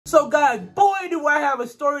So guys, boy, do I have a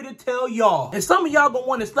story to tell y'all. And some of y'all gonna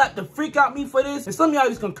want to slap the freak out me for this. And some of y'all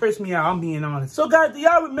just gonna curse me out, I'm being honest. So guys, do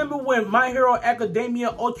y'all remember when My Hero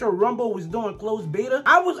Academia Ultra Rumble was doing closed beta?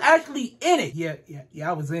 I was actually in it. Yeah,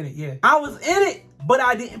 I was in it, yeah. I was in it, but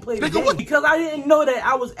I didn't play the game because I didn't know that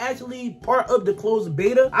I was actually part of the closed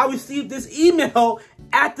beta. I received this email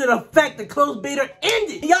after the fact the closed beta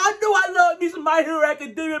ended. Y'all know I love me some My Hero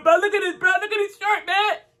Academia, bro. Look at this, bro. Look at this shirt,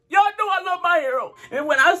 man. Y'all know I love My Hero. And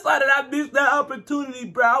when I saw that I missed that opportunity,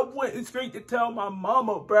 bro, I went straight to tell my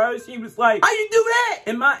mama, bro. She was like, how you do that?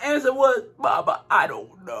 And my answer was, Mama, I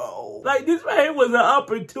don't know. Like, this right here was an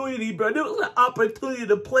opportunity, bro. This was an opportunity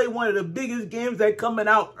to play one of the biggest games that coming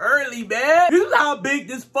out early, man. This is how big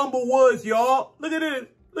this fumble was, y'all. Look at this.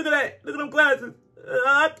 Look at that. Look at them glasses.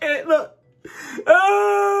 I can't look.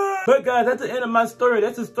 But guys, that's the end of my story.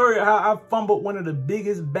 That's the story of how I fumbled one of the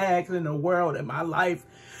biggest bags in the world in my life.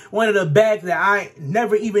 One of the bags that I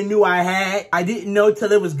never even knew I had. I didn't know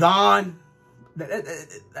till it was gone.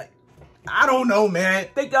 I don't know, man.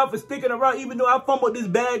 Thank y'all for sticking around, even though I fumbled this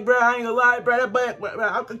bag, bro. I ain't gonna lie, bro. That bag,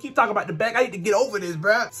 I can keep talking about the bag. I need to get over this,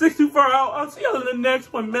 bro. 624 out. I'll see y'all in the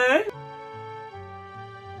next one, man.